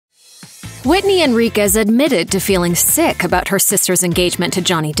Whitney Henriquez admitted to feeling sick about her sister's engagement to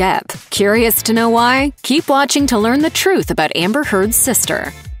Johnny Depp. Curious to know why? Keep watching to learn the truth about Amber Heard's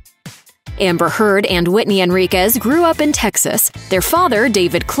sister. Amber Heard and Whitney Henriquez grew up in Texas. Their father,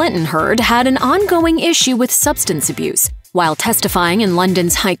 David Clinton Heard, had an ongoing issue with substance abuse. While testifying in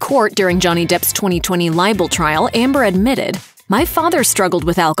London's High Court during Johnny Depp's 2020 libel trial, Amber admitted, "My father struggled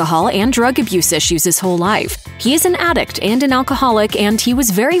with alcohol and drug abuse issues his whole life. He is an addict and an alcoholic, and he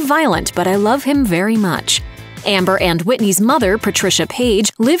was very violent, but I love him very much." Amber and Whitney's mother, Patricia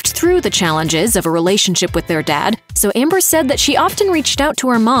Page, lived through the challenges of a relationship with their dad, so Amber said that she often reached out to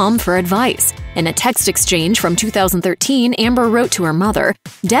her mom for advice. In a text exchange from 2013, Amber wrote to her mother,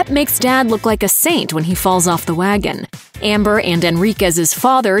 "Depp makes dad look like a saint when he falls off the wagon." Amber and Henriquez's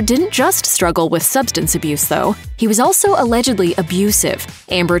father didn't just struggle with substance abuse, though. He was also allegedly abusive.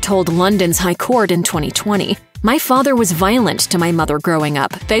 Amber told London's High Court in 2020, "My father was violent to my mother growing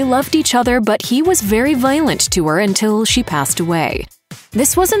up. They loved each other, but he was very violent to her until she passed away."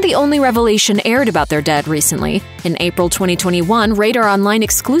 This wasn't the only revelation aired about their dad recently. In April 2021, Radar Online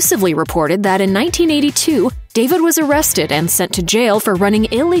exclusively reported that in 1982, David was arrested and sent to jail for running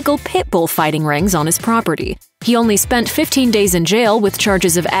illegal pit bull fighting rings on his property. He only spent 15 days in jail with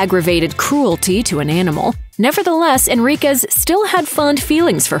charges of aggravated cruelty to an animal. Nevertheless, Henriquez still had fond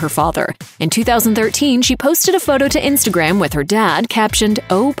feelings for her father. In 2013, she posted a photo to Instagram with her dad, captioned,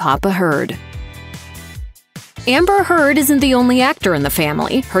 "Oh, Papa Heard." Amber Heard isn't the only actor in the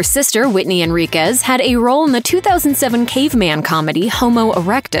family. Her sister, Whitney Henriquez, had a role in the 2007 caveman comedy Homo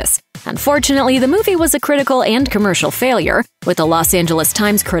erectus. Unfortunately, the movie was a critical and commercial failure, with the Los Angeles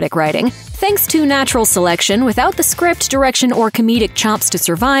Times critic writing, "Thanks to natural selection, without the script, direction, or comedic chops to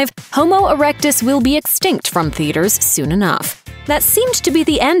survive, Homo erectus will be extinct from theaters soon enough." That seemed to be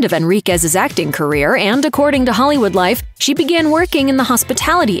the end of Henriquez's acting career, and according to Hollywood Life, she began working in the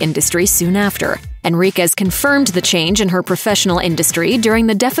hospitality industry soon after. Henriquez confirmed the change in her professional industry during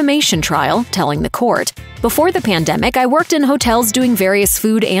the defamation trial, telling the court, "Before the pandemic, I worked in hotels doing various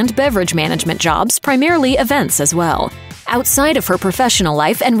food and beverage management jobs, primarily events as well." Outside of her professional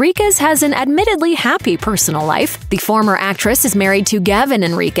life, Henriquez has an admittedly happy personal life. The former actress is married to Gavin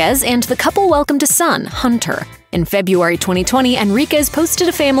Henriquez, and the couple welcomed a son, Hunter. In February 2020, Henriquez posted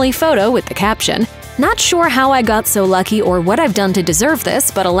a family photo with the caption, "Not sure how I got so lucky or what I've done to deserve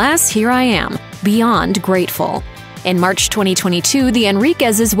this, but alas, here I am. Beyond grateful." In March 2022, the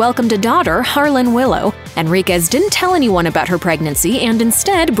Henriquezes welcomed a daughter, Harlan Willow. Henriquez didn't tell anyone about her pregnancy and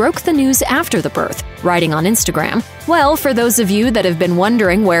instead broke the news after the birth, writing on Instagram, "Well, for those of you that have been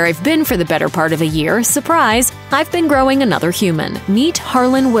wondering where I've been for the better part of a year, surprise, I've been growing another human. Meet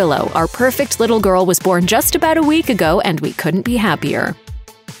Harlan Willow. Our perfect little girl was born just about a week ago and we couldn't be happier."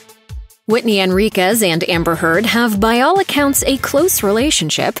 Whitney Henriquez and Amber Heard have by all accounts a close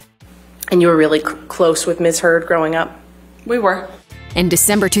relationship. And you were really close with Ms. Heard growing up? We were. In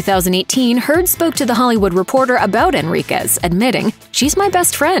December 2018, Heard spoke to The Hollywood Reporter about Henriquez, admitting, "She's my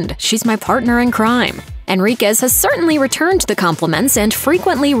best friend. She's my partner in crime." Henriquez has certainly returned the compliments and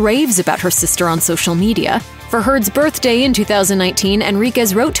frequently raves about her sister on social media. For Heard's birthday in 2019,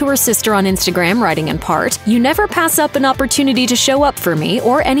 Henriquez wrote to her sister on Instagram, writing in part, "You never pass up an opportunity to show up for me,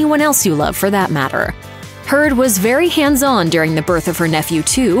 or anyone else you love for that matter." Heard was very hands-on during the birth of her nephew,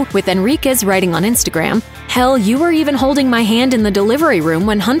 too, with Henriquez writing on Instagram, "Hell, you were even holding my hand in the delivery room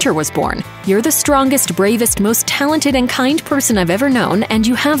when Hunter was born. You're the strongest, bravest, most talented and kind person I've ever known, and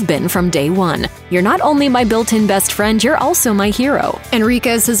you have been from day one. You're not only my built-in best friend, you're also my hero."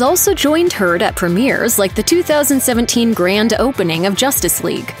 Henriquez has also joined Heard at premieres like the 2017 grand opening of Justice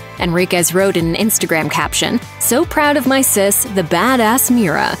League. Henriquez wrote in an Instagram caption, "So proud of my sis, the badass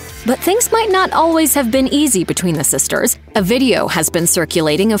Mira." But things might not always have been easy between the sisters. A video has been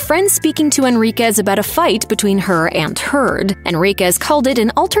circulating of friends speaking to Henriquez about a fight between her and Heard. Henriquez called it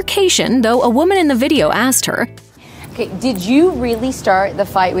an altercation, though a woman in the video asked her, "Okay, did you really start the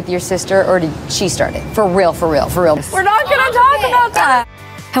fight with your sister, or did she start it? For real, for real, for real." We're not gonna talk about that!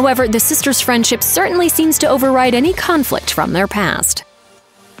 However, the sisters' friendship certainly seems to override any conflict from their past.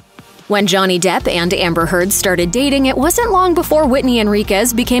 When Johnny Depp and Amber Heard started dating, it wasn't long before Whitney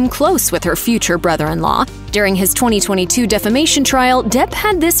Henriquez became close with her future brother-in-law. During his 2022 defamation trial, Depp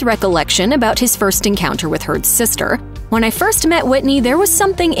had this recollection about his first encounter with Heard's sister. "When I first met Whitney, there was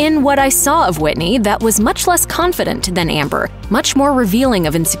something in what I saw of Whitney that was much less confident than Amber, much more revealing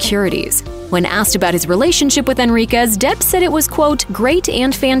of insecurities." When asked about his relationship with Henriquez, Depp said it was, quote, "great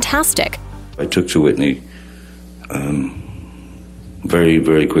and fantastic." I took to Whitney very,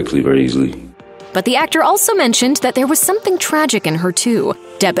 very quickly, very easily. But the actor also mentioned that there was something tragic in her too.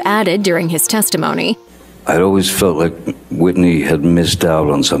 Depp added during his testimony, I'd always felt like Whitney had missed out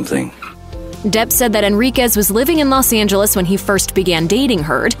on something. Depp said that Henriquez was living in Los Angeles when he first began dating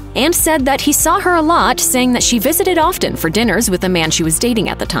Heard, and said that he saw her a lot, saying that she visited often for dinners with the man she was dating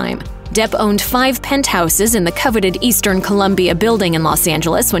at the time. Depp owned 5 penthouses in the coveted Eastern Columbia building in Los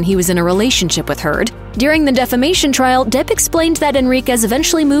Angeles when he was in a relationship with Heard. During the defamation trial, Depp explained that Henriquez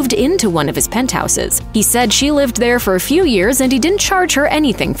eventually moved into one of his penthouses. He said she lived there for a few years and he didn't charge her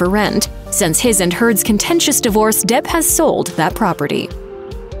anything for rent. Since his and Heard's contentious divorce, Depp has sold that property.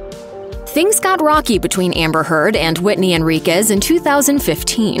 Things got rocky between Amber Heard and Whitney Henriquez in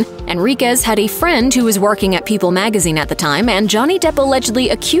 2015. Henriquez had a friend who was working at People magazine at the time, and Johnny Depp allegedly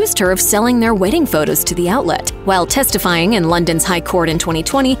accused her of selling their wedding photos to the outlet. While testifying in London's High Court in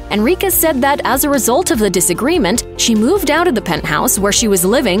 2020, Henriquez said that as a result of the disagreement, she moved out of the penthouse where she was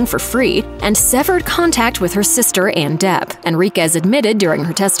living for free and severed contact with her sister and Depp. Henriquez admitted during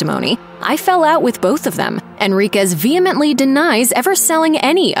her testimony, "I fell out with both of them." Henriquez vehemently denies ever selling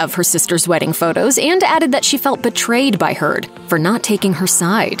any of her sister's wedding photos and added that she felt betrayed by Heard for not taking her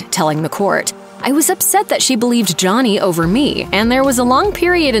side, telling the court, "I was upset that she believed Johnny over me, and there was a long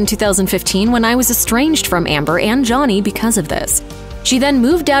period in 2015 when I was estranged from Amber and Johnny because of this." She then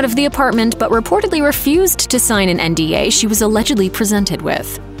moved out of the apartment but reportedly refused to sign an NDA she was allegedly presented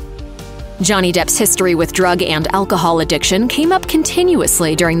with. Johnny Depp's history with drug and alcohol addiction came up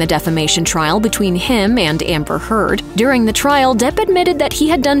continuously during the defamation trial between him and Amber Heard. During the trial, Depp admitted that he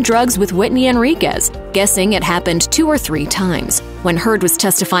had done drugs with Whitney Henriquez, guessing it happened 2 or 3 times. When Heard was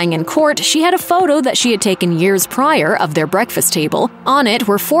testifying in court, she had a photo that she had taken years prior of their breakfast table. On it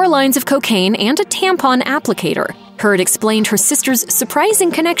were 4 lines of cocaine and a tampon applicator. Heard explained her sister's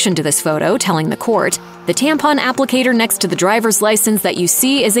surprising connection to this photo, telling the court, "The tampon applicator next to the driver's license that you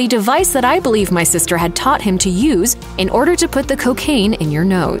see is a device that I believe my sister had taught him to use in order to put the cocaine in your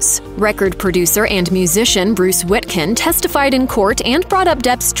nose." Record producer and musician Bruce Whitkin testified in court and brought up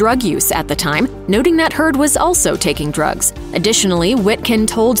Depp's drug use at the time, noting that Heard was also taking drugs. Additionally, Whitkin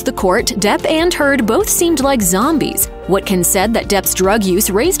told the court Depp and Heard both seemed like zombies. Whitkin said that Depp's drug use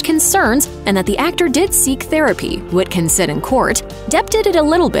raised concerns and that the actor did seek therapy. Whitkin said in court, "Depp did it a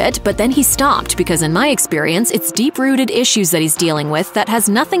little bit, but then he stopped because in my experience, it's deep-rooted issues that he's dealing with that has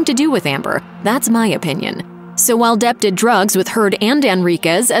nothing to do with Amber. That's my opinion." So while Depp did drugs with Heard and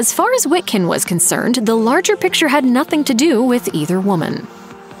Henriquez, as far as Whitkin was concerned, the larger picture had nothing to do with either woman.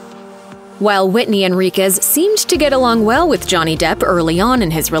 While Whitney Henriquez seemed to get along well with Johnny Depp early on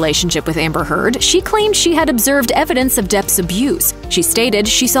in his relationship with Amber Heard, she claimed she had observed evidence of Depp's abuse. She stated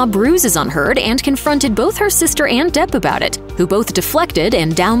she saw bruises on Heard and confronted both her sister and Depp about it, who both deflected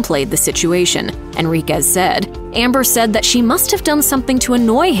and downplayed the situation. Henriquez said, "Amber said that she must have done something to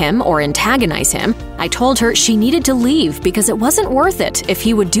annoy him or antagonize him. I told her she needed to leave because it wasn't worth it if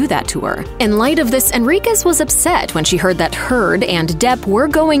he would do that to her." In light of this, Henriquez was upset when she heard that Heard and Depp were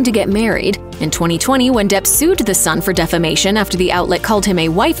going to get married. In 2020, when Depp sued the Sun for defamation after the outlet called him a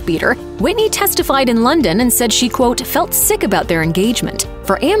wife-beater, Whitney testified in London and said she, quote, "felt sick about their engagement."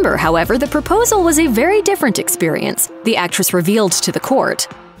 For Amber, however, the proposal was a very different experience. The actress revealed to the court,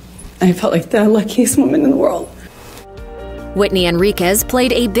 I felt like the luckiest woman in the world. Whitney Henriquez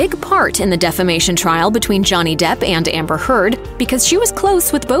played a big part in the defamation trial between Johnny Depp and Amber Heard because she was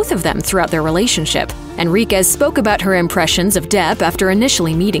close with both of them throughout their relationship. Henriquez spoke about her impressions of Depp after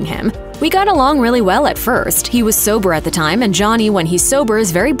initially meeting him. "We got along really well at first. He was sober at the time, and Johnny, when he's sober,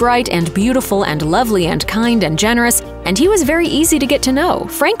 is very bright and beautiful and lovely and kind and generous, and he was very easy to get to know.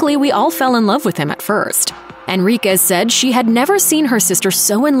 Frankly, we all fell in love with him at first." Henriquez said she had never seen her sister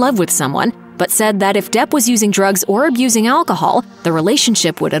so in love with someone, but said that if Depp was using drugs or abusing alcohol, the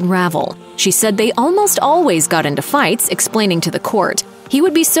relationship would unravel. She said they almost always got into fights, explaining to the court, "He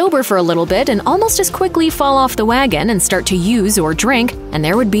would be sober for a little bit and almost as quickly fall off the wagon and start to use or drink, and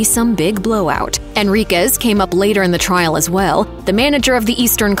there would be some big blowout." Henriquez came up later in the trial as well. The manager of the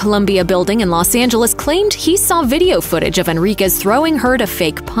Eastern Columbia building in Los Angeles claimed he saw video footage of Henriquez throwing Heard a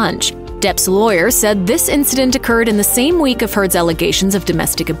fake punch. Depp's lawyer said this incident occurred in the same week of Heard's allegations of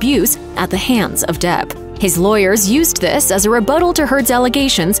domestic abuse at the hands of Depp. His lawyers used this as a rebuttal to Heard's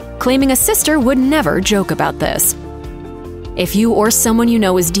allegations, claiming a sister would never joke about this. If you or someone you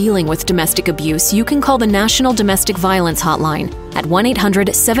know is dealing with domestic abuse, you can call the National Domestic Violence Hotline at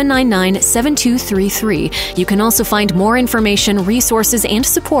 1-800-799-7233. You can also find more information, resources, and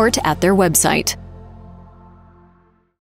support at their website.